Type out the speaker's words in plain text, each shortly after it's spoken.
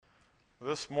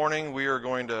This morning we are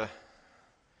going to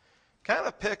kind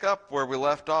of pick up where we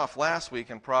left off last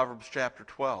week in Proverbs chapter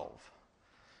 12.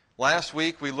 Last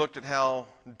week we looked at how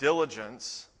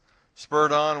diligence,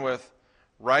 spurred on with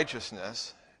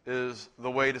righteousness, is the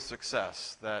way to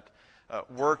success. That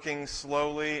working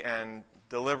slowly and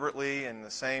deliberately in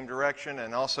the same direction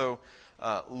and also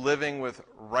living with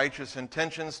righteous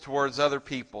intentions towards other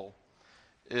people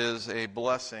is a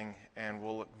blessing and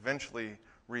will eventually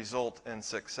result in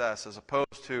success, as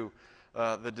opposed to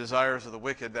the desires of the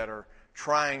wicked that are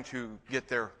trying to get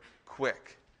there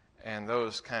quick and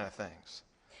those kind of things.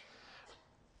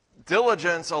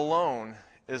 Diligence alone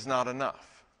is not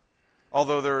enough.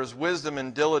 Although there is wisdom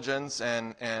in diligence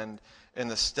and in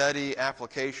the steady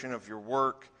application of your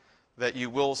work that you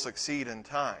will succeed in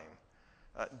time,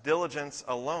 diligence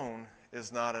alone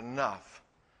is not enough.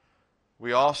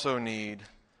 We also need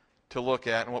to look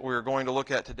at, and what we're going to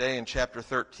look at today in chapter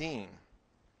 13,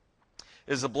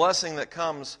 is a blessing that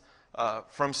comes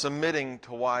from submitting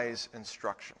to wise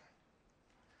instruction.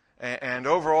 And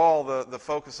overall, the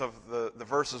focus of the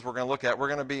verses we're going to look at, we're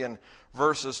going to be in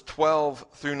verses 12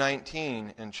 through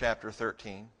 19 in chapter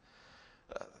 13.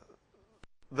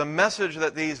 The message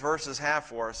that these verses have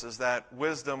for us is that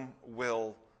wisdom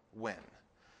will win.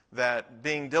 That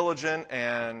being diligent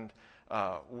and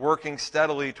working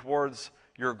steadily towards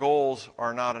your goals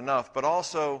are not enough, but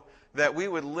also that we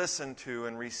would listen to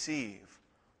and receive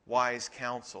wise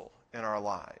counsel in our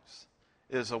lives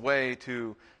is a way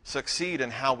to succeed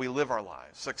in how we live our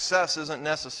lives. Success isn't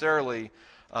necessarily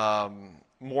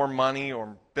more money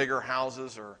or bigger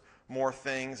houses or more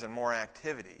things and more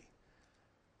activity.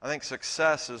 I think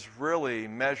success is really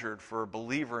measured for a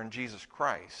believer in Jesus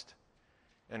Christ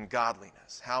in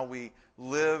godliness, how we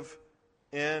live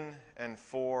in and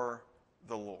for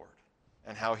the Lord,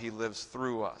 and how He lives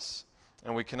through us.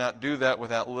 And we cannot do that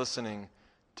without listening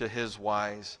to His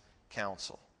wise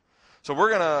counsel. So we're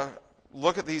going to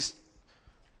look at these,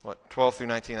 12 through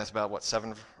 19, that's about,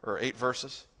 7 or 8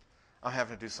 verses? I'm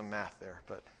having to do some math there,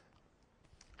 but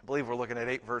I believe we're looking at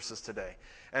 8 verses today.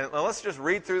 And let's just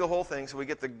read through the whole thing so we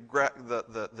get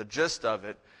the gist of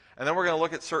it. And then we're going to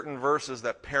look at certain verses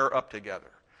that pair up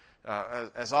together.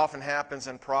 As often happens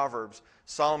in Proverbs,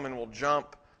 Solomon will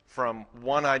jump from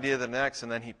one idea to the next,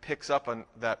 and then he picks up on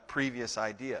that previous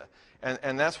idea.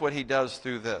 And that's what he does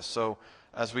through this. So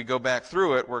as we go back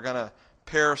through it, we're going to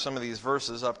pair some of these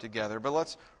verses up together. But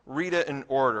let's read it in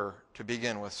order to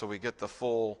begin with so we get the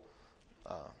full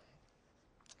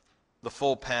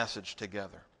passage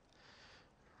together.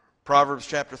 Proverbs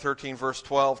chapter 13, verse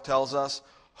 12 tells us,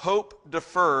 "Hope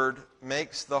deferred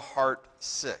makes the heart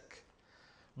sick,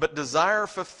 but desire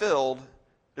fulfilled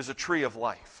is a tree of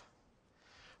life.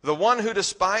 The one who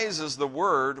despises the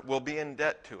word will be in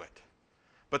debt to it,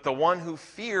 but the one who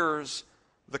fears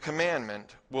the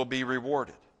commandment will be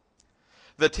rewarded.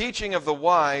 The teaching of the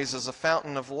wise is a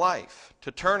fountain of life,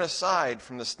 to turn aside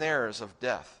from the snares of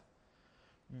death.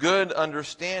 Good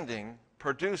understanding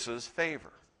produces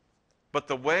favor, but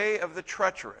the way of the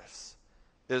treacherous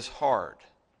is hard.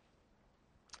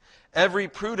 Every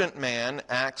prudent man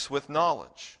acts with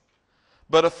knowledge,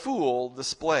 but a fool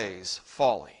displays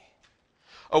folly.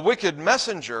 A wicked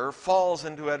messenger falls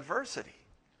into adversity,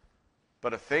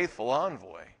 but a faithful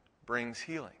envoy brings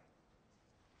healing.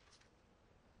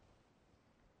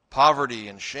 Poverty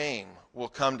and shame will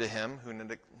come to him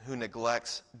who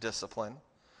neglects discipline,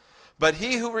 but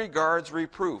he who regards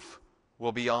reproof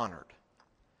will be honored.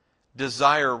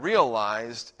 Desire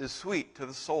realized is sweet to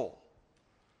the soul,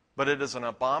 but it is an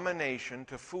abomination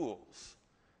to fools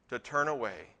to turn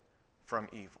away from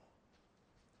evil."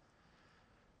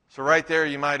 So right there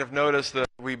you might have noticed that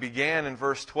we began in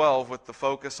verse 12 with the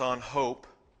focus on hope.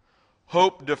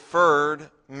 Hope deferred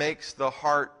makes the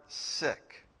heart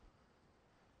sick,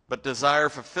 but desire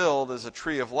fulfilled is a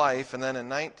tree of life. And then in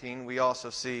 19 we also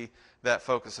see that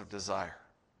focus of desire.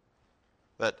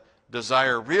 That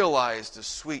desire realized is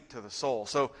sweet to the soul.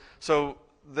 So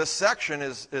this section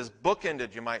is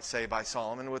bookended, you might say, by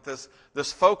Solomon with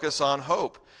this focus on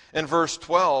hope. In verse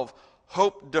 12,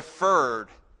 hope deferred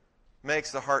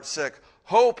makes the heart sick.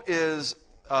 Hope is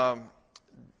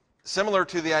similar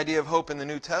to the idea of hope in the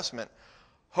New Testament.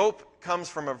 Hope comes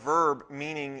from a verb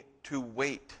meaning to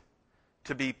wait,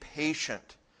 to be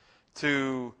patient,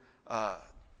 to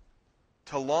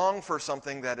long for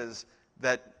something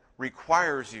that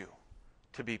requires you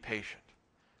to be patient.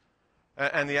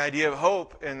 And the idea of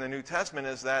hope in the New Testament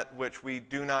is that which we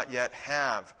do not yet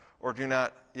have or do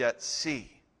not yet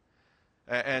see.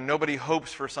 And nobody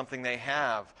hopes for something they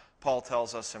have, Paul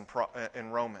tells us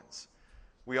in Romans.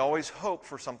 We always hope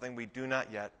for something we do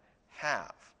not yet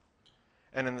have.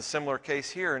 And in the similar case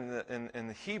here in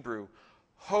the Hebrew,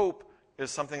 hope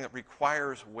is something that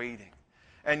requires waiting.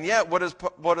 And yet, what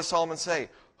does Solomon say?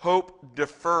 Hope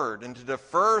deferred. And to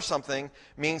defer something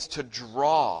means to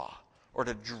draw or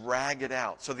to drag it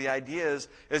out. So the idea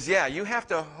is yeah, you have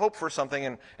to hope for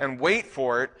something and wait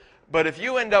for it, but if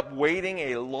you end up waiting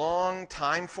a long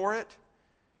time for it,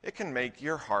 it can make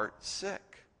your heart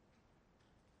sick.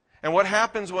 And what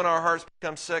happens when our hearts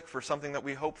become sick for something that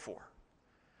we hope for?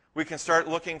 We can start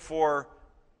looking for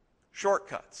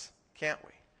shortcuts, can't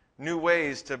we? New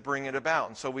ways to bring it about.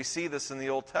 And so we see this in the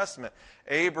Old Testament.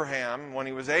 Abraham, when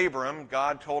he was Abram,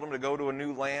 God told him to go to a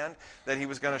new land that he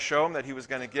was going to show him, that he was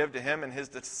going to give to him and his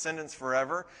descendants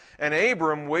forever. And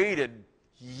Abram waited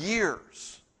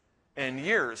years and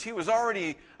years. He was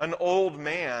already an old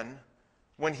man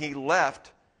when he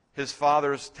left his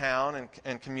father's town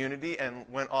and community and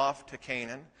went off to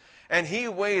Canaan. And he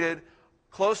waited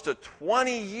close to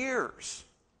 20 years.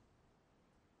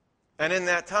 And in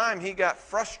that time, he got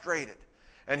frustrated,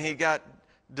 and he got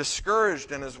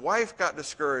discouraged, and his wife got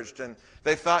discouraged, and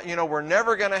they thought, we're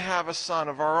never going to have a son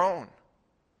of our own.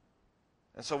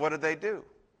 And so what did they do?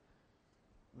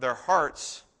 Their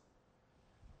hearts,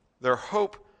 their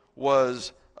hope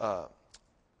was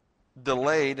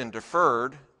delayed and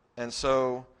deferred, and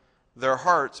so their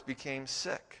hearts became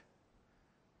sick.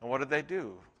 And what did they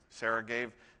do? Sarah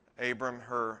gave Abram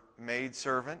her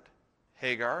maidservant,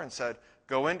 Hagar, and said,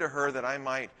 "Go into her that I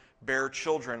might bear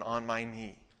children on my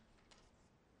knee.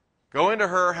 Go into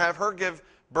her, have her give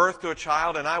birth to a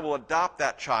child, and I will adopt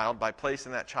that child by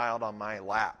placing that child on my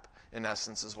lap," in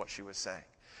essence, is what she was saying.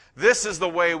 This is the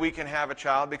way we can have a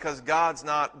child because God's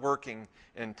not working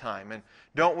in time. And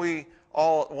don't we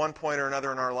all at one point or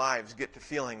another in our lives get to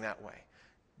feeling that way?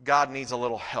 God needs a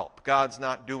little help. God's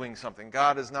not doing something.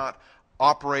 God is not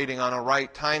operating on a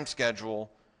right time schedule.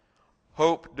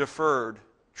 Hope deferred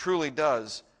truly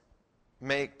does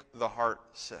make the heart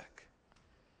sick.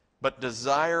 But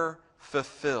desire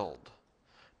fulfilled,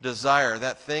 desire,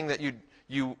 that thing that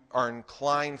you are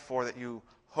inclined for, that you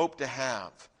hope to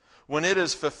have, when it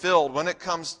is fulfilled, when it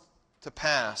comes to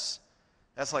pass,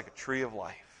 that's like a tree of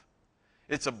life.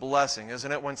 It's a blessing,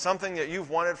 isn't it? When something that you've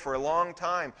wanted for a long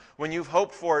time, when you've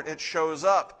hoped for it, it shows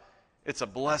up, it's a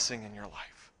blessing in your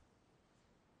life.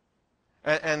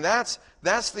 And that's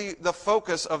the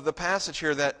focus of the passage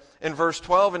here, that in verse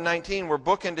 12 and 19, we're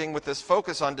bookending with this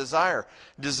focus on desire.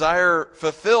 Desire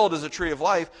fulfilled is a tree of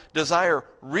life. Desire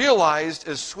realized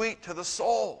is sweet to the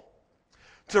soul.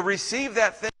 To receive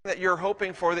that thing that you're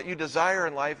hoping for, that you desire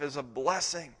in life, is a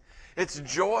blessing. It's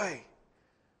joy.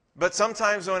 But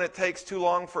sometimes when it takes too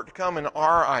long for it to come in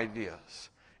our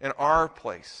ideas, in our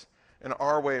place, in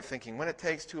our way of thinking, when it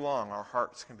takes too long, our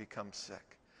hearts can become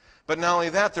sick. But not only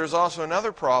that, there's also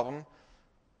another problem.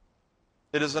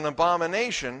 It is an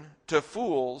abomination to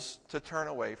fools to turn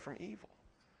away from evil.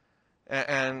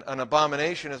 And an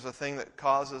abomination is a thing that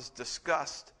causes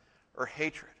disgust or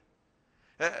hatred.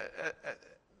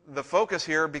 The focus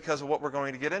here, because of what we're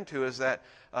going to get into, is that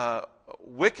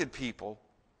wicked people,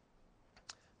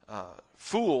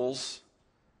 fools,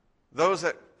 those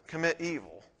that commit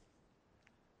evil,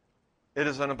 it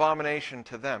is an abomination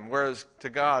to them. Whereas to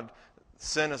God,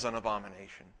 sin is an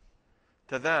abomination.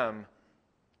 To them,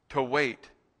 to wait,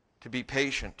 to be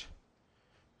patient,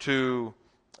 to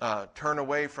turn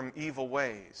away from evil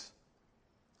ways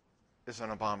is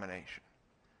an abomination.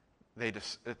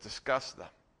 It disgusts them.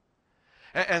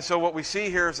 And so what we see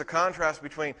here is a contrast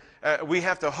between we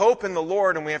have to hope in the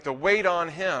Lord and we have to wait on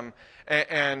Him.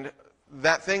 And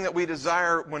that thing that we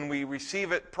desire, when we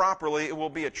receive it properly, it will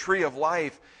be a tree of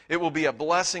life. It will be a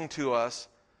blessing to us.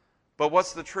 But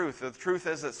what's the truth? The truth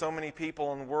is that so many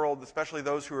people in the world, especially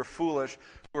those who are foolish,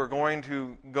 who are going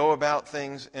to go about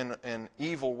things in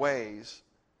evil ways,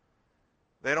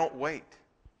 they don't wait.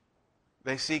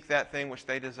 They seek that thing which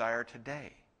they desire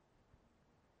today.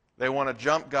 They want to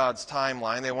jump God's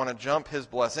timeline. They want to jump His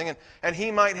blessing. And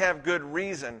He might have good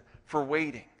reason for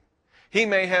waiting. He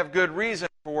may have good reason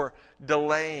for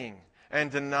delaying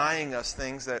and denying us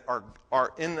things that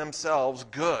are in themselves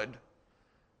good,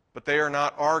 but they are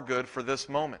not our good for this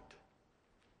moment.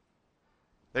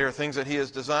 They are things that He has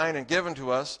designed and given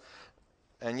to us,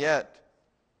 and yet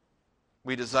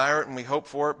we desire it and we hope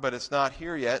for it, but it's not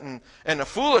here yet. And a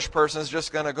foolish person is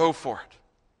just going to go for it.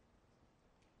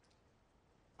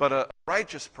 But a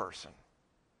righteous person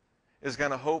is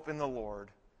going to hope in the Lord.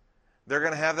 They're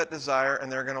going to have that desire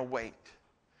and they're going to wait.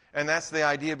 And that's the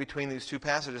idea between these two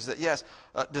passages, that yes,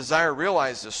 desire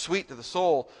realized is sweet to the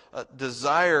soul.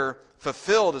 Desire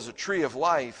fulfilled is a tree of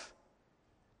life.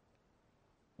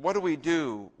 what do we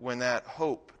do when that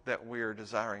hope that we are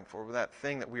desiring for, when that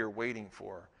thing that we are waiting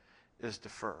for is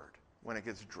deferred, when it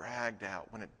gets dragged out,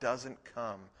 when it doesn't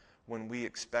come when we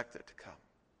expect it to come?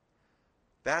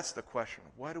 That's the question.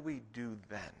 What do we do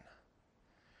then?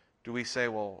 Do we say,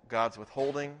 well, God's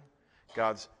withholding,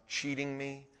 God's cheating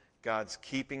me, God's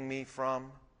keeping me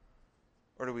from,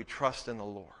 or do we trust in the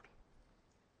Lord?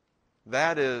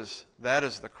 That is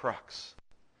the crux.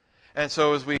 And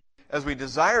so as we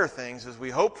desire things, as we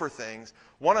hope for things,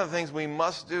 one of the things we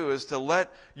must do is to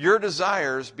let your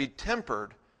desires be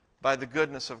tempered by the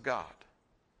goodness of God.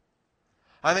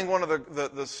 I think one of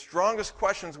the strongest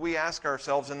questions we ask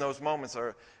ourselves in those moments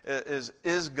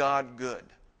is God good?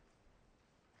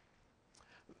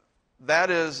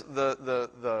 That is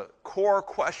the core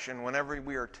question whenever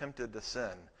we are tempted to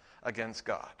sin against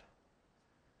God.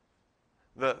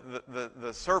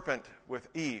 The serpent with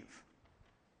Eve,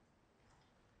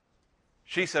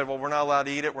 she said, well, we're not allowed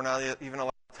to eat it. We're not even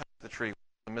allowed to touch the tree.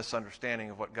 A misunderstanding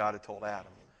of what God had told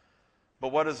Adam.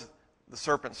 But what does the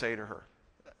serpent say to her?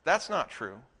 That's not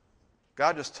true.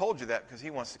 God just told you that because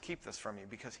he wants to keep this from you.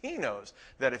 Because he knows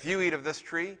that if you eat of this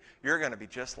tree, you're going to be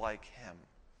just like him.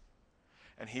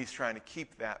 And he's trying to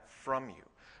keep that from you.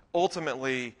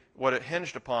 Ultimately, what it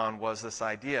hinged upon was this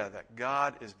idea that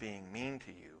God is being mean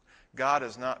to you. God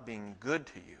is not being good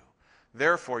to you.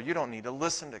 Therefore, you don't need to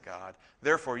listen to God.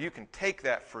 Therefore, you can take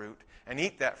that fruit and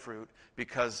eat that fruit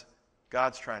because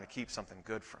God's trying to keep something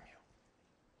good from you.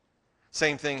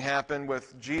 Same thing happened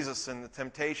with Jesus in the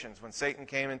temptations when Satan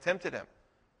came and tempted him.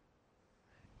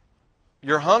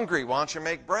 You're hungry. Why don't you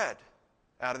make bread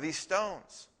out of these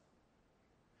stones?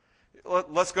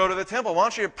 Let's go to the temple. Why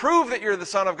don't you prove that you're the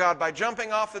Son of God by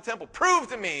jumping off the temple? Prove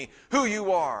to me who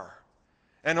you are.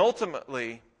 And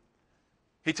ultimately,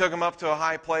 he took him up to a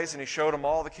high place and he showed him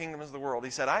all the kingdoms of the world. He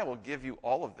said, I will give you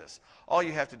all of this. All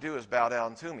you have to do is bow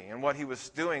down to me. And what he was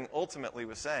doing ultimately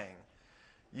was saying,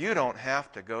 you don't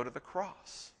have to go to the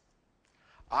cross.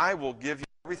 I will give you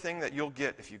everything that you'll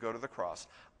get if you go to the cross.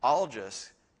 I'll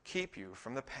just keep you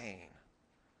from the pain.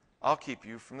 I'll keep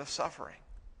you from the suffering.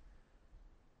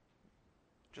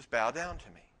 Just bow down to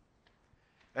me.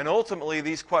 And ultimately,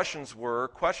 these questions were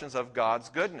questions of God's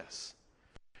goodness.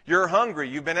 You're hungry.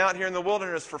 You've been out here in the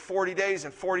wilderness for 40 days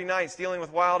and 40 nights dealing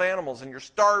with wild animals, and you're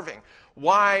starving.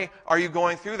 Why are you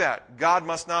going through that? God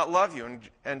must not love you.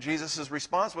 And Jesus'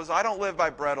 response was, I don't live by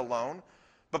bread alone,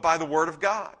 but by the word of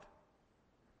God.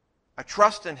 I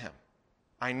trust in him.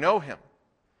 I know him.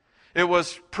 It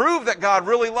was prove that God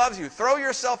really loves you. Throw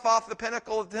yourself off the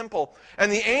pinnacle of the temple, and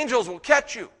the angels will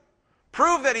catch you.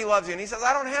 Prove that he loves you. And he says,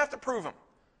 I don't have to prove him.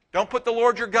 Don't put the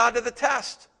Lord your God to the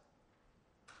test.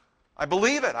 I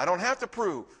believe it. I don't have to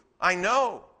prove. I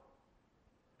know.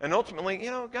 And ultimately,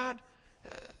 God,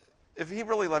 if he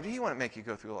really loved you, he wouldn't make you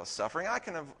go through a lot of suffering. I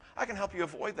can help you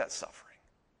avoid that suffering.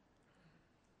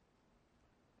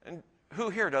 And who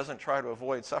here doesn't try to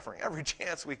avoid suffering? Every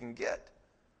chance we can get.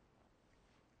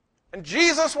 And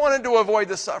Jesus wanted to avoid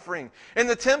the suffering. In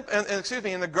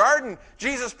the garden,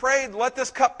 Jesus prayed, let this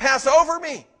cup pass over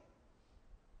me.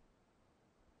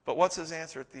 But what's his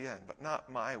answer at the end? But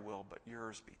not my will, but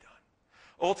yours be done.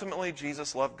 Ultimately,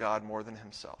 Jesus loved God more than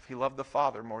himself. He loved the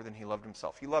Father more than he loved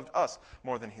himself. He loved us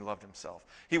more than he loved himself.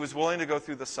 He was willing to go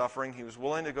through the suffering. He was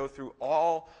willing to go through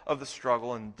all of the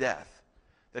struggle and death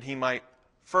that he might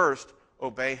first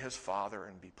obey his Father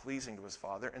and be pleasing to his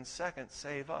Father, and second,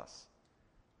 save us.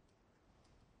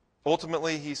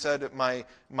 Ultimately, he said,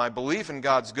 my belief in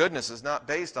God's goodness is not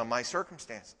based on my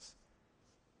circumstances.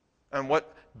 And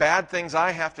what bad things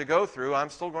I have to go through, I'm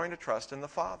still going to trust in the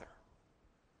Father.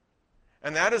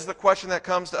 And that is the question that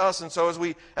comes to us. And so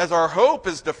as our hope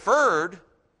is deferred,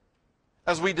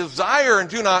 as we desire and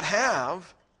do not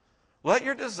have, let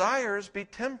your desires be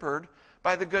tempered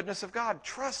by the goodness of God.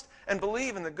 Trust and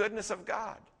believe in the goodness of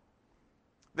God.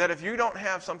 That if you don't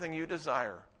have something you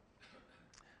desire,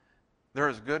 there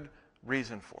is good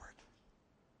reason for it.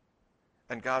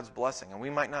 And God's blessing. And we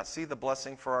might not see the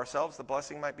blessing for ourselves. The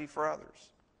blessing might be for others.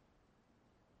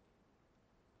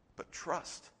 But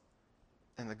trust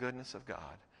in the goodness of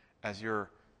God as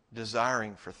you're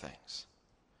desiring for things.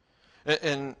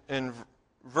 In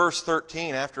verse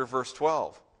 13, after verse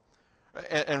 12,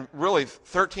 and really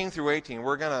 13 through 18,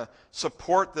 we're going to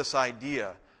support this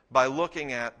idea by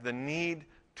looking at the need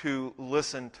to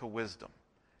listen to wisdom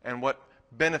and what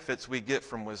benefits we get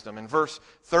from wisdom. In verse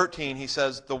 13, he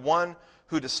says, the one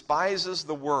who despises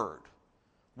the word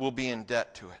will be in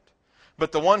debt to it.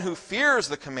 But the one who fears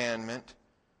the commandment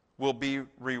will be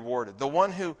rewarded. The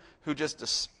one who just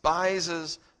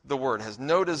despises the word, has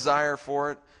no desire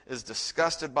for it, is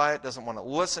disgusted by it, doesn't want to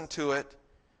listen to it,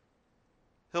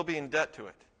 he'll be in debt to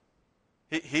it.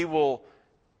 He will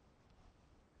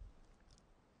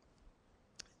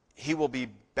be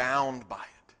bound by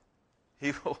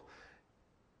it.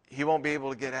 He won't be able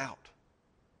to get out.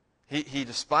 He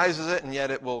despises it, and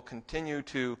yet it will continue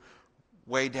to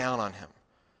weigh down on him.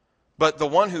 But the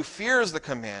one who fears the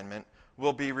commandment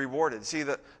will be rewarded. See,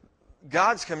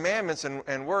 God's commandments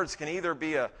and words can either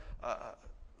be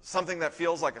something that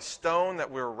feels like a stone that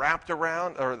we're wrapped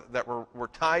around or that we're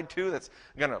tied to that's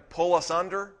going to pull us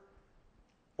under,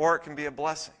 or it can be a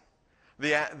blessing.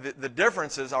 The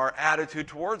difference is our attitude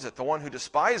towards it. The one who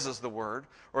despises the word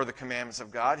or the commandments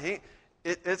of God,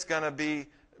 it's going to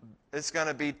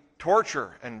be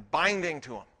torture and binding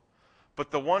to him. But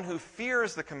the one who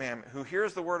fears the commandment, who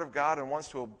hears the word of God and wants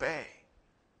to obey,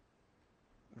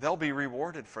 they'll be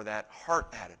rewarded for that heart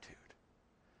attitude.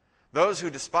 Those who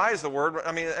despise the word,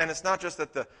 and it's not just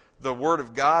that the word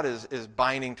of God is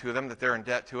binding to them, that they're in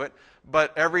debt to it,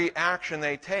 but every action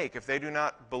they take, if they do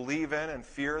not believe in and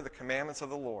fear the commandments of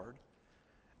the Lord,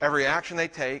 every action they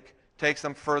take takes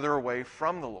them further away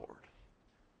from the Lord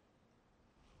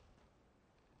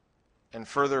and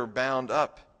further bound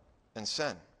up in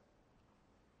sin.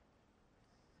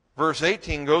 Verse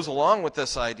 18 goes along with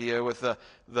this idea with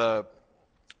the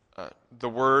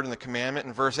word and the commandment.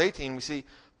 In verse 18 we see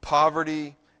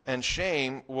poverty and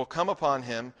shame will come upon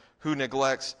him who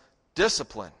neglects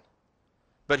discipline,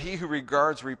 but he who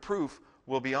regards reproof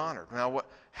will be honored. Now,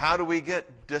 how do we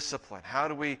get discipline? How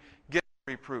do we get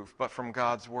reproof? But from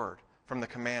God's word, from the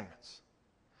commandments.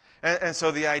 And so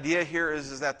the idea here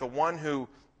is that the one who,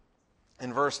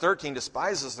 in verse 13,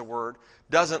 despises the word,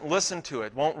 doesn't listen to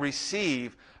it, won't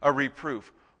receive a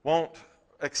reproof, won't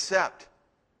accept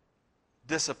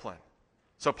discipline.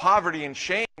 So poverty and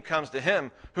shame comes to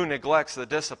him who neglects the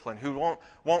discipline, who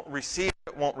won't receive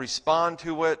it, won't respond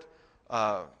to it.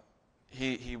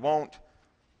 He won't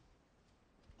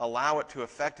allow it to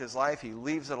affect his life. He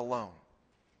leaves it alone.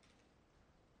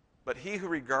 But he who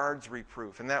regards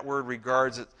reproof, and that word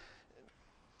regards it,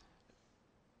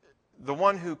 the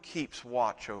one who keeps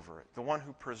watch over it, the one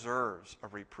who preserves a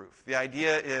reproof. The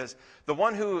idea is the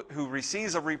one who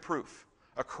receives a reproof,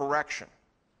 a correction.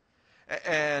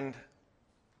 And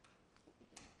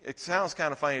it sounds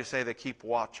kind of funny to say they keep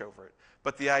watch over it.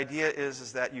 But the idea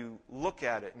is that you look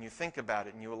at it and you think about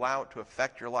it and you allow it to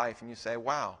affect your life and you say,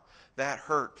 wow, that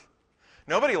hurt.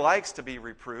 Nobody likes to be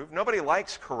reproved. Nobody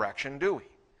likes correction, do we?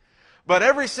 But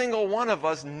every single one of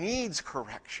us needs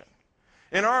correction.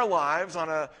 In our lives, on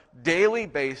a daily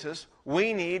basis,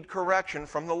 we need correction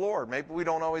from the Lord. Maybe we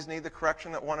don't always need the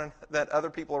correction that other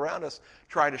people around us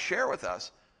try to share with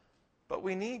us, but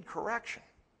we need correction.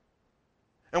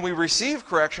 And we receive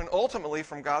correction ultimately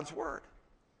from God's Word.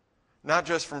 Not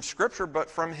just from Scripture, but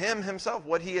from Him Himself,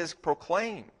 what He has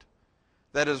proclaimed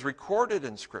that is recorded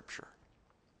in Scripture.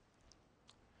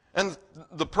 And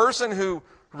the person who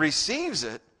receives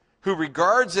it, who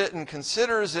regards it and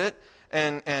considers it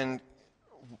and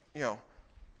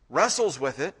wrestles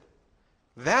with it,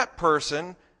 that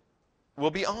person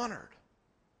will be honored.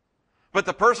 But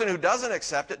the person who doesn't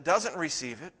accept it, doesn't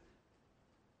receive it,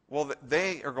 well,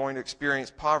 they are going to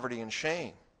experience poverty and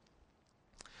shame.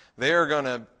 They're going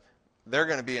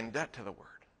to be in debt to the Word.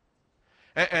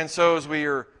 And so as we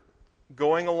are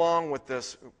going along with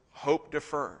this hope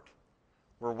deferred,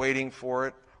 we're waiting for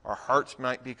it. Our hearts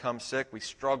might become sick. We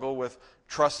struggle with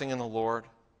trusting in the Lord.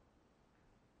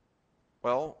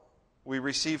 Well, we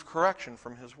receive correction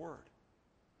from His Word.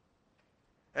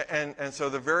 And so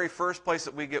the very first place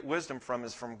that we get wisdom from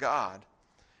is from God.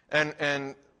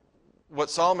 And what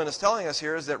Solomon is telling us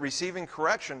here is that receiving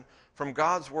correction from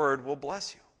God's Word will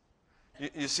bless you.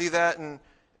 You see that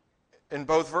in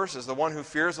both verses. The one who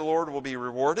fears the Lord will be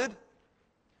rewarded,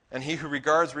 and he who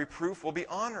regards reproof will be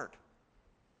honored,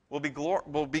 will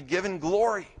be given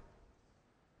glory.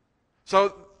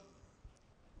 So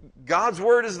God's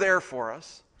Word is there for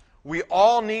us. We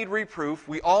all need reproof.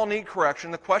 We all need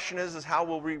correction. The question is how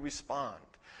will we respond?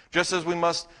 Just as we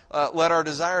must let our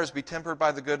desires be tempered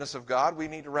by the goodness of God, we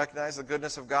need to recognize the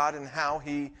goodness of God and how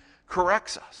He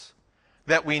corrects us.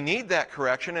 That we need that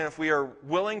correction, and if we are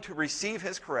willing to receive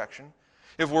His correction,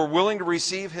 if we're willing to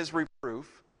receive His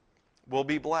reproof, we'll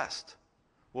be blessed.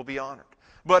 We'll be honored.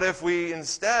 But if we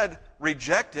instead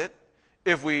reject it,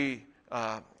 if we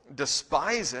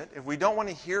despise it, if we don't want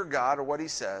to hear God or what He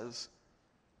says,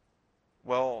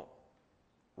 well,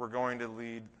 we're going to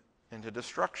lead into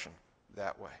destruction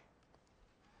that way.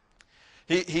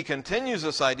 He continues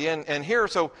this idea, and here,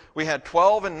 so we had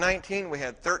 12 and 19, we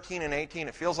had 13 and 18.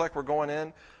 It feels like we're going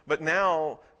in, but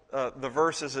now the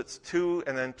verses, it's 2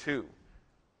 and then 2.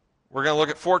 We're going to look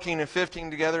at 14 and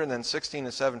 15 together, and then 16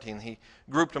 and 17. He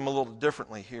grouped them a little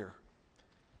differently here.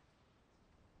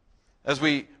 As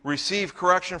we receive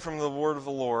correction from the word of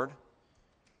the Lord,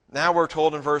 now we're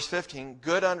told in verse 15,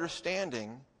 good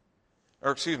understanding,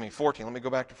 14, let me go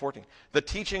back to 14. The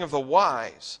teaching of the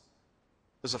wise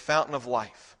is a fountain of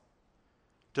life,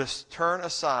 to turn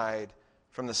aside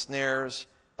from the snares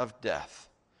of death.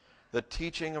 The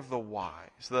teaching of the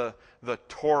wise. The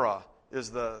Torah is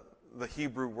the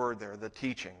Hebrew word there, the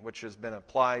teaching, which has been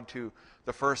applied to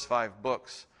the first 5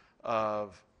 books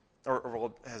of,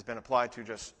 or has been applied to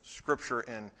just Scripture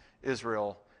in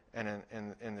Israel and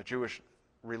in the Jewish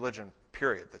religion,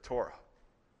 period, the Torah.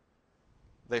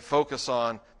 They focus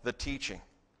on the teaching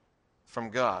from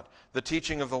God. The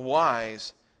teaching of the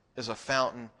wise is a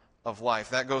fountain of life.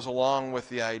 That goes along with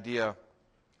the idea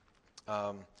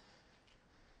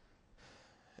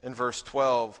in verse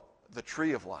 12, the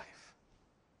tree of life.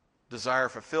 Desire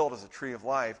fulfilled is a tree of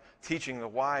life. Teaching the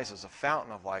wise is a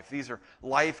fountain of life. These are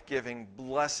life-giving,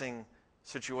 blessing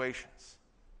situations.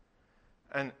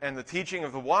 And the teaching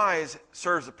of the wise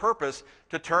serves a purpose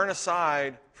to turn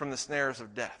aside from the snares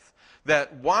of death.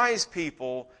 That wise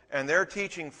people and their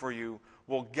teaching for you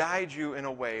will guide you in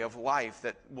a way of life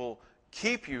that will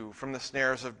keep you from the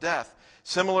snares of death.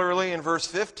 Similarly, in verse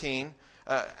 15,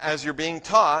 as you're being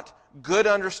taught, good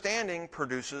understanding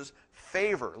produces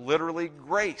favor, literally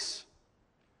grace.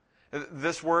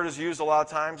 This word is used a lot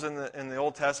of times in the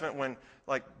Old Testament when,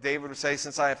 like David would say,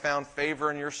 since I have found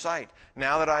favor in your sight.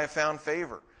 Now that I have found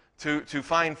favor. To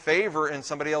find favor in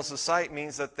somebody else's sight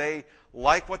means that they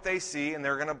like what they see and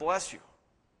they're going to bless you.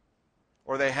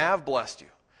 Or they have blessed you.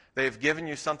 They've given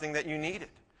you something that you needed.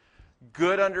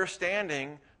 Good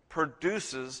understanding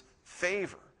produces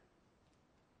favor.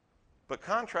 But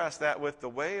contrast that with the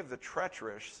way of the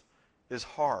treacherous is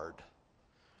hard.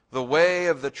 The way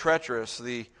of the treacherous,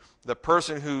 the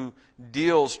person who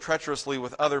deals treacherously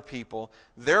with other people,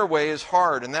 their way is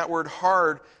hard. And that word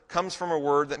hard comes from a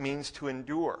word that means to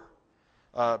endure.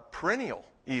 Perennial,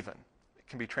 even. It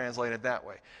can be translated that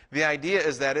way. The idea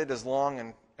is that it is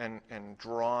long and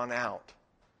drawn out.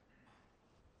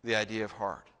 The idea of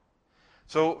hard.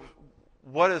 So,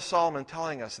 what is Solomon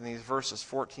telling us in these verses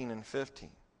 14 and 15?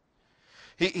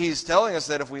 He's telling us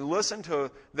that if we listen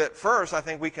to that first, I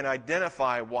think we can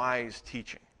identify wise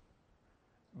teaching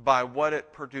by what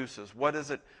it produces. Where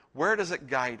does it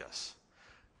guide us?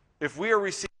 If we are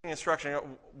receiving instruction,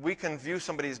 we can view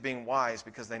somebody as being wise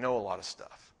because they know a lot of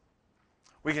stuff.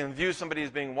 We can view somebody as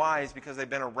being wise because they've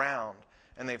been around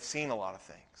and they've seen a lot of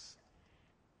things.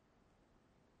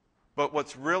 But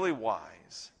what's really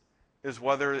wise is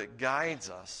whether it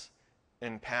guides us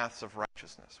in paths of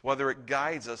righteousness, whether it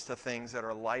guides us to things that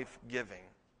are life-giving,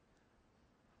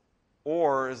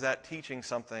 or is that teaching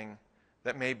something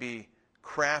that may be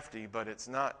crafty, but it's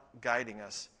not guiding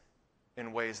us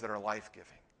in ways that are life-giving.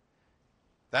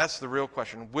 That's the real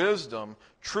question. Wisdom,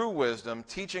 true wisdom,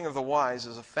 teaching of the wise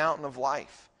is a fountain of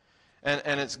life. And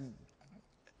it's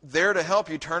there to help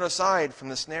you turn aside from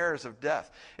the snares of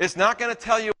death. It's not going to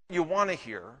tell you what you want to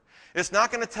hear. It's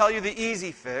not going to tell you the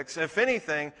easy fix. If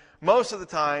anything, most of the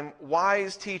time,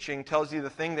 wise teaching tells you the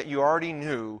thing that you already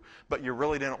knew, but you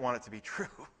really didn't want it to be true.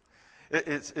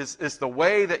 It's the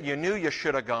way that you knew you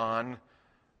should have gone,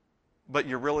 but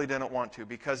you really didn't want to.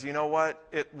 Because you know what?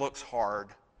 It looks hard.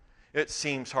 It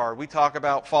seems hard. We talk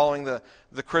about following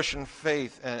the Christian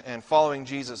faith and following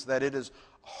Jesus, that it is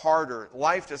harder.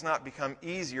 Life does not become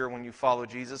easier when you follow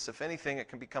Jesus. If anything, it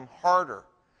can become harder.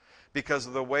 Because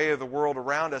of the way of the world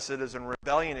around us, it is in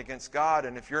rebellion against God.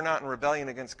 And if you're not in rebellion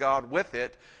against God with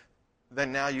it,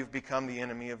 then now you've become the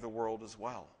enemy of the world as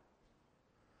well.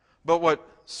 But what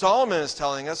Solomon is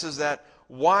telling us is that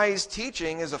wise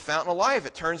teaching is a fountain of life.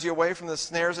 It turns you away from the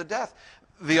snares of death.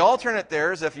 The alternate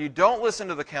there is if you don't listen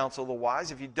to the counsel of the wise,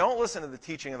 if you don't listen to the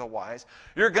teaching of the wise,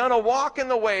 you're going to walk in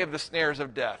the way of the snares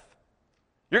of death.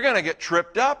 You're going to get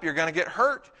tripped up. You're going to get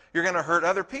hurt. You're going to hurt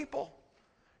other people.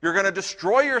 You're going to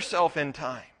destroy yourself in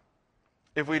time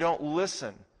if we don't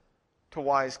listen to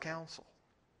wise counsel.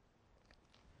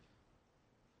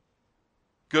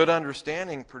 Good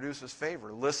understanding produces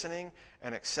favor. Listening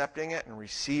and accepting it and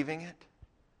receiving it,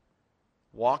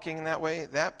 walking in that way,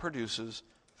 that produces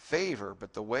favor.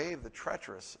 But the way of the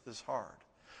treacherous is hard.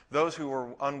 Those who are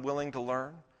unwilling to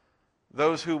learn,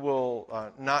 those who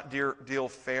will not deal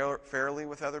fairly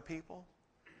with other people,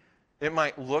 it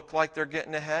might look like they're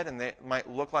getting ahead and it might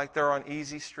look like they're on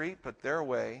easy street, but their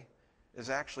way is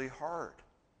actually hard.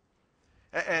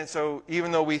 And so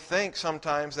even though we think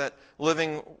sometimes that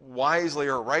living wisely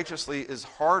or righteously is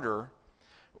harder,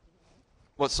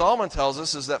 what Solomon tells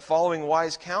us is that following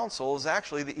wise counsel is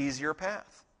actually the easier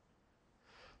path.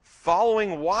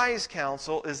 Following wise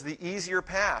counsel is the easier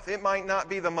path. It might not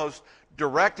be the most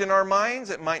direct in our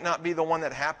minds. It might not be the one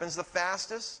that happens the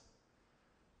fastest,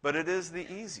 but it is the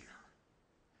easier.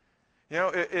 You know,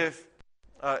 if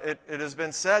it has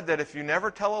been said that if you never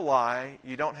tell a lie,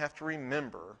 you don't have to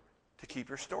remember to keep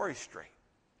your story straight.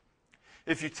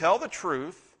 If you tell the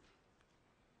truth,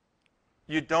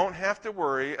 you don't have to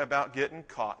worry about getting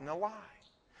caught in a lie.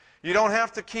 You don't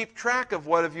have to keep track of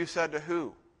what have you said to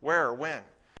who, where, when.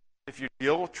 If you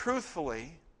deal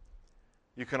truthfully,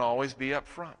 you can always be up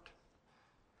front.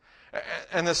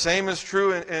 And the same is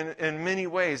true in many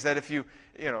ways, that if you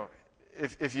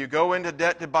go into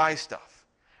debt to buy stuff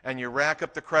and you rack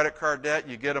up the credit card debt,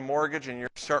 you get a mortgage and you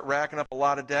start racking up a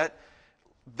lot of debt,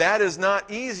 that is not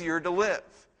easier to live.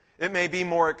 It may be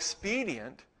more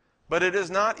expedient, but it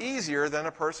is not easier than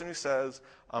a person who says,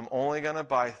 I'm only going to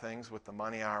buy things with the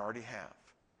money I already have.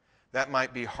 That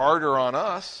might be harder on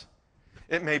us.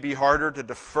 It may be harder to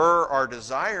defer our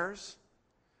desires,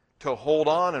 to hold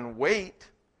on and wait.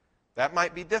 That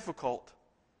might be difficult.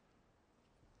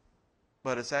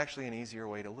 But it's actually an easier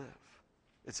way to live.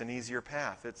 It's an easier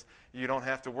path. You don't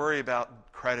have to worry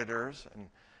about creditors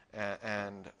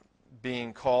and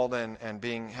being called and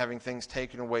having things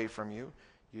taken away from you.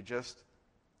 You just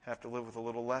have to live with a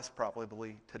little less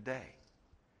probably today.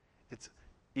 It's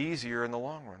easier in the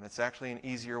long run. It's actually an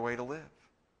easier way to live.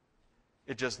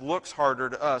 It just looks harder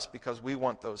to us because we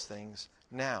want those things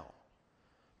now.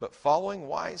 But following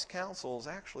wise counsel is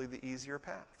actually the easier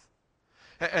path.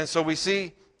 And so we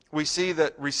see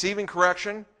that receiving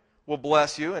correction will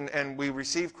bless you, and we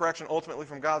receive correction ultimately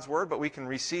from God's Word, but we can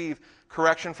receive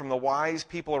correction from the wise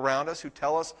people around us who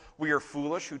tell us we are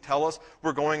foolish, who tell us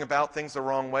we're going about things the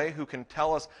wrong way, who can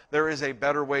tell us there is a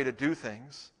better way to do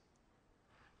things.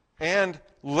 And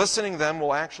listening to them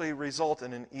will actually result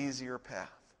in an easier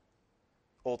path,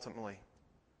 ultimately.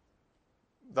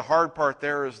 The hard part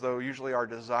there is, though, usually our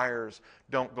desires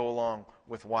don't go along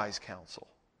with wise counsel,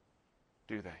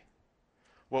 do they?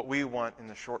 What we want in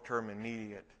the short-term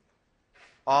immediate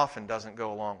often doesn't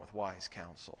go along with wise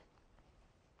counsel.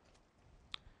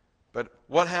 But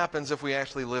what happens if we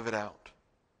actually live it out?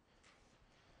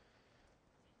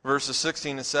 Verses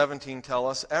 16 and 17 tell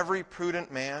us, every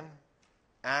prudent man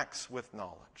acts with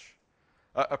knowledge.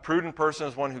 A prudent person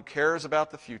is one who cares about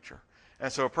the future.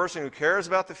 And so a person who cares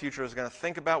about the future is going to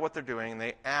think about what they're doing, and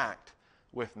they act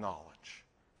with knowledge.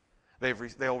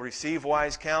 They'll receive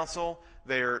wise counsel.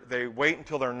 They wait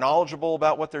until they're knowledgeable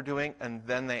about what they're doing, and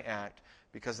then they act,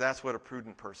 because that's what a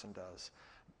prudent person does.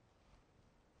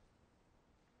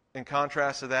 In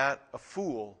contrast to that, a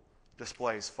fool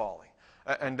displays folly.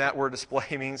 And that word display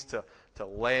means to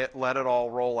let it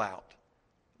all roll out,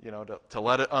 to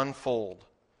let it unfold.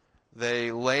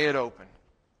 They lay it open.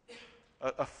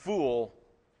 A fool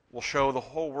will show the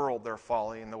whole world their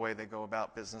folly in the way they go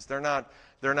about business. They're not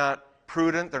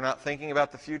prudent. They're not thinking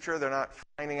about the future. They're not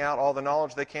finding out all the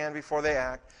knowledge they can before they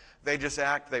act. They just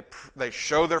act. They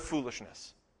show their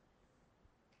foolishness.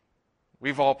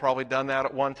 We've all probably done that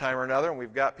at one time or another, and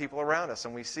we've got people around us,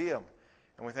 and we see them,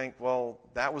 and we think, well,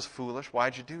 that was foolish.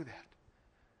 Why'd you do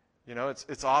that?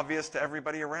 It's obvious to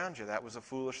everybody around you that was a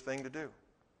foolish thing to do,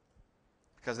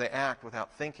 because they act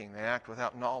without thinking. They act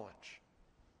without knowledge.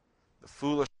 The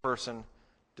foolish person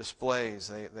displays.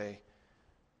 They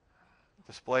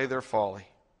display their folly.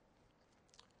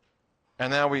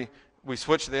 And now we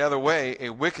switch the other way. A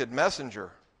wicked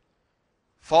messenger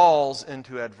falls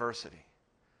into adversity.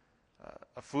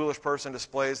 A foolish person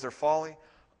displays their folly.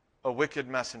 A wicked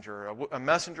messenger, a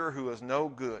messenger who is no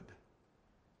good,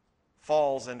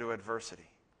 falls into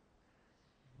adversity.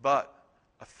 But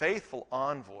a faithful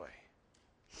envoy,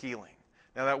 healing.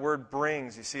 Now that word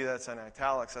brings, you see that's in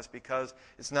italics. That's because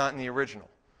it's not in the original.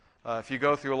 If you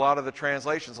go through a lot of the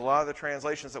translations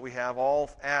that we have all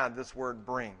add this word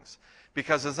brings.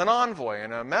 Because it's an envoy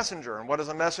and a messenger. And what does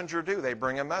a messenger do? They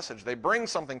bring a message. They bring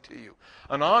something to you.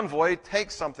 An envoy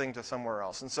takes something to somewhere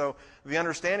else. And so the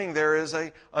understanding there is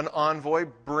an envoy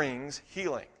brings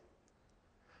healing.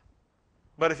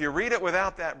 But if you read it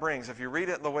without that brings, if you read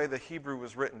it the way the Hebrew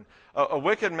was written, a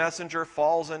wicked messenger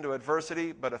falls into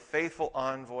adversity, but a faithful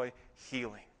envoy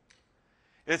healing.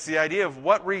 It's the idea of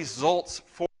what results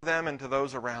for them and to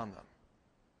those around them.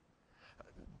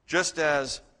 Just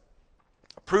as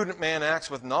a prudent man acts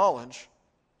with knowledge,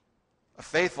 a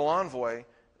faithful envoy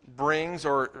brings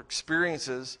or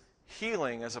experiences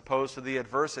healing as opposed to the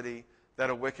adversity that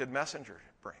a wicked messenger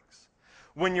brings.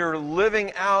 When you're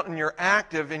living out and you're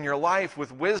active in your life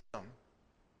with wisdom,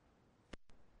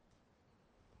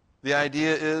 the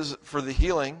idea is for the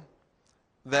healing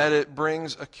that it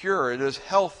brings a cure. It is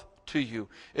health to you.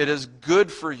 It is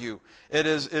good for you. It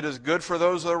is good for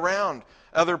those around.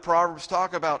 Other Proverbs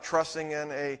talk about trusting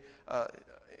in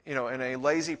a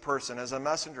lazy person as a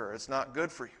messenger. It's not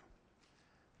good for you.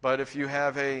 But if you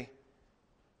have a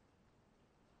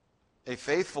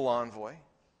faithful envoy,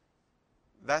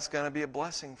 that's going to be a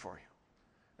blessing for you.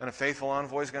 And a faithful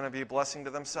envoy is going to be a blessing to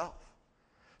themselves.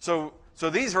 So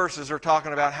these verses are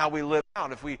talking about how we live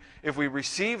out. If we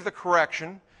receive the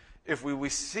correction, if we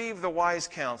receive the wise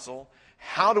counsel,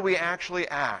 how do we actually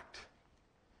act?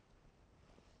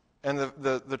 And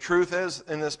the truth is,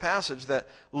 in this passage, that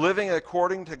living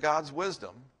according to God's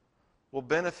wisdom will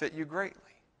benefit you greatly.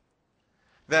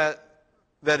 That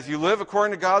if you live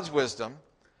according to God's wisdom,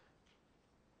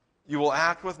 you will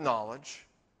act with knowledge,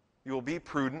 you will be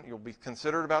prudent, you'll be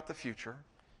considerate about the future,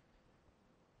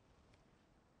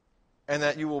 and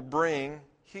that you will bring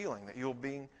healing, that you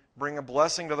will bring a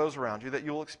blessing to those around you, that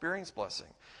you will experience blessing.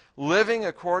 Living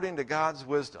according to God's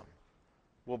wisdom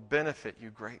will benefit you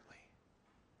greatly.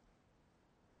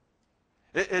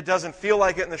 It doesn't feel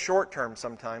like it in the short term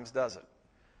sometimes, does it?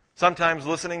 Sometimes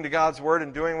listening to God's word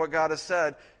and doing what God has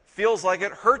said feels like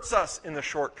it hurts us in the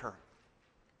short term.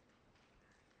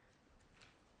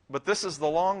 But this is the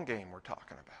long game we're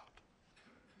talking about.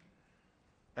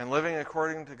 And living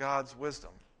according to God's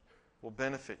wisdom will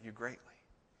benefit you greatly.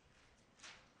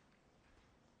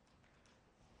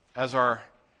 As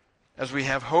we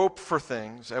have hope for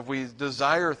things, as we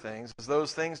desire things, as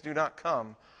those things do not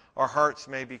come, our hearts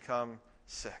may become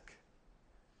sick.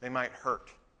 They might hurt.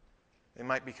 They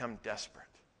might become desperate.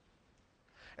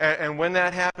 And when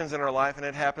that happens in our life, and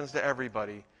it happens to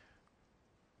everybody,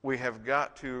 we have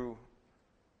got to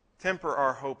temper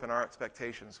our hope and our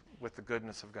expectations with the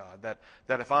goodness of God. That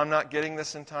if I'm not getting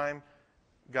this in time,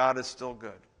 God is still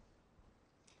good.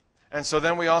 And so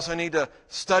then we also need to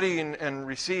study and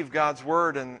receive God's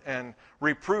word and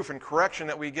reproof and correction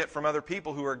that we get from other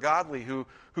people who are godly, who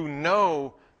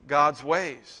know God's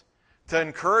ways, to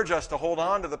encourage us to hold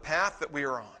on to the path that we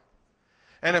are on.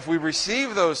 And if we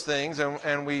receive those things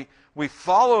and we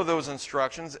follow those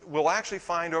instructions, we'll actually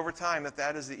find over time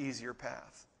that is the easier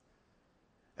path.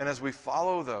 And as we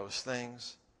follow those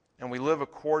things and we live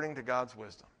according to God's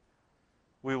wisdom,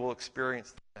 we will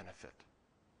experience the benefit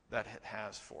that it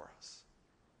has for us.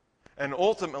 And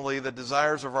ultimately, the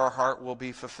desires of our heart will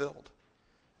be fulfilled.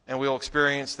 And we'll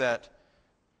experience that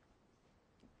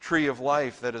tree of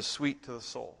life that is sweet to the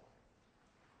soul.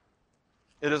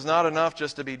 It is not enough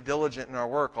just to be diligent in our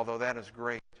work, although that is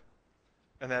great.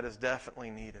 And that is definitely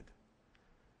needed.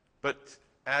 But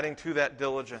adding to that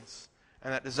diligence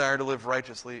and that desire to live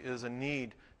righteously is a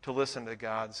need to listen to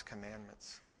God's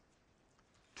commandments.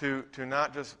 To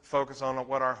not just focus on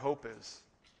what our hope is,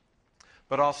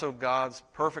 but also God's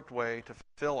perfect way to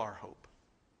fulfill our hope.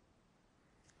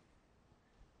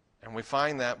 And we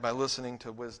find that by listening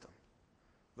to wisdom.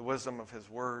 The wisdom of His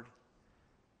Word,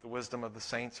 the wisdom of the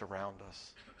saints around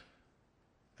us,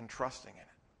 and trusting in it.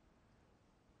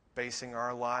 Basing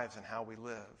our lives and how we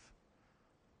live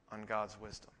on God's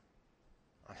wisdom,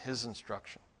 on His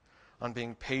instruction, on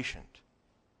being patient,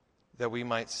 that we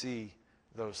might see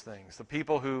those things. The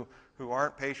people who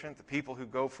aren't patient, the people who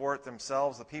go for it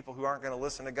themselves, the people who aren't going to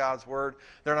listen to God's word,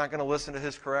 they're not going to listen to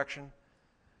His correction.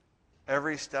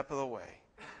 Every step of the way,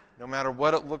 no matter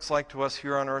what it looks like to us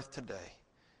here on earth today,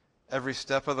 every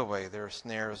step of the way there are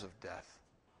snares of death.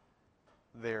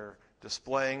 They're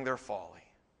displaying their folly,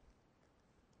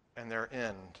 and their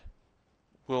end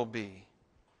will be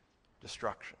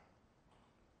destruction,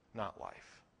 not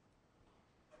life.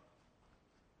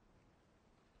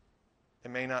 It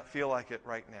may not feel like it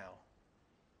right now,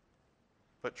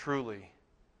 but truly,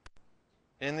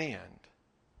 in the end,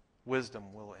 wisdom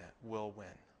will win.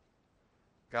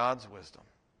 God's wisdom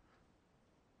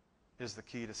is the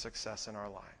key to success in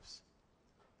our lives.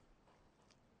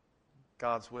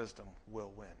 God's wisdom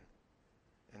will win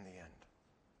in the end.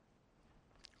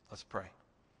 Let's pray.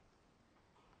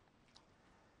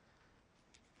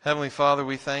 Heavenly Father,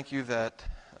 we thank you that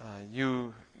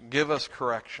you give us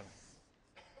correction.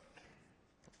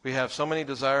 We have so many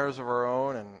desires of our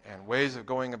own and ways of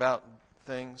going about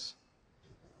things.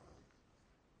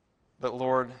 But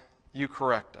Lord, you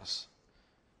correct us.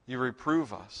 You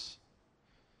reprove us.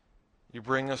 You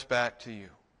bring us back to you.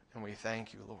 And we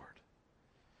thank you, Lord.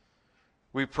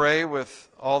 We pray with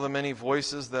all the many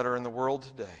voices that are in the world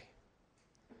today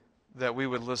that we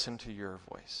would listen to your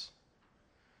voice.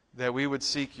 That we would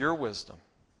seek your wisdom,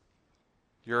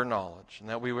 your knowledge, and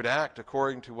that we would act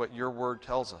according to what your word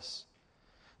tells us.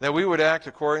 That we would act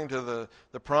according to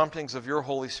the promptings of your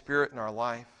Holy Spirit in our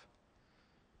life.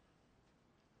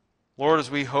 Lord,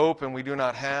 as we hope and we do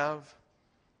not have,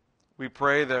 We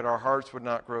pray that our hearts would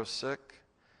not grow sick,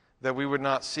 that we would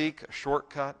not seek a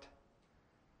shortcut,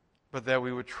 but that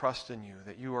we would trust in you,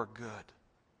 that you are good,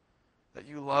 that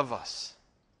you love us.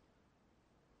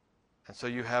 And so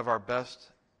you have our best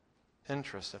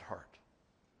interest at heart.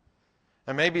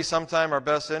 And maybe sometime our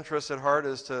best interest at heart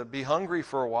is to be hungry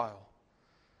for a while.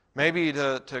 Maybe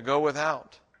to go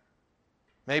without.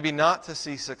 Maybe not to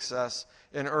see success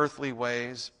in earthly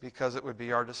ways because it would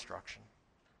be our destruction.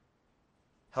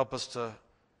 Help us to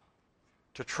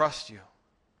trust you,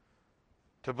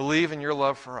 to believe in your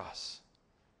love for us,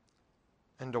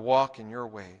 and to walk in your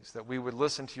ways, that we would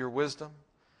listen to your wisdom,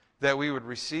 that we would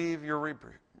receive your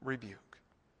rebuke.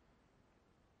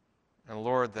 And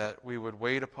Lord, that we would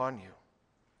wait upon you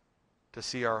to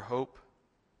see our hope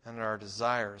and our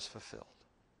desires fulfilled.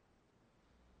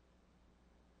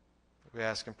 We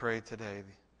ask and pray today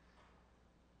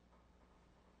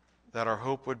that our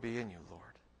hope would be in you, Lord.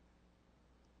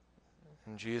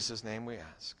 In Jesus' name we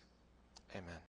ask. Amen.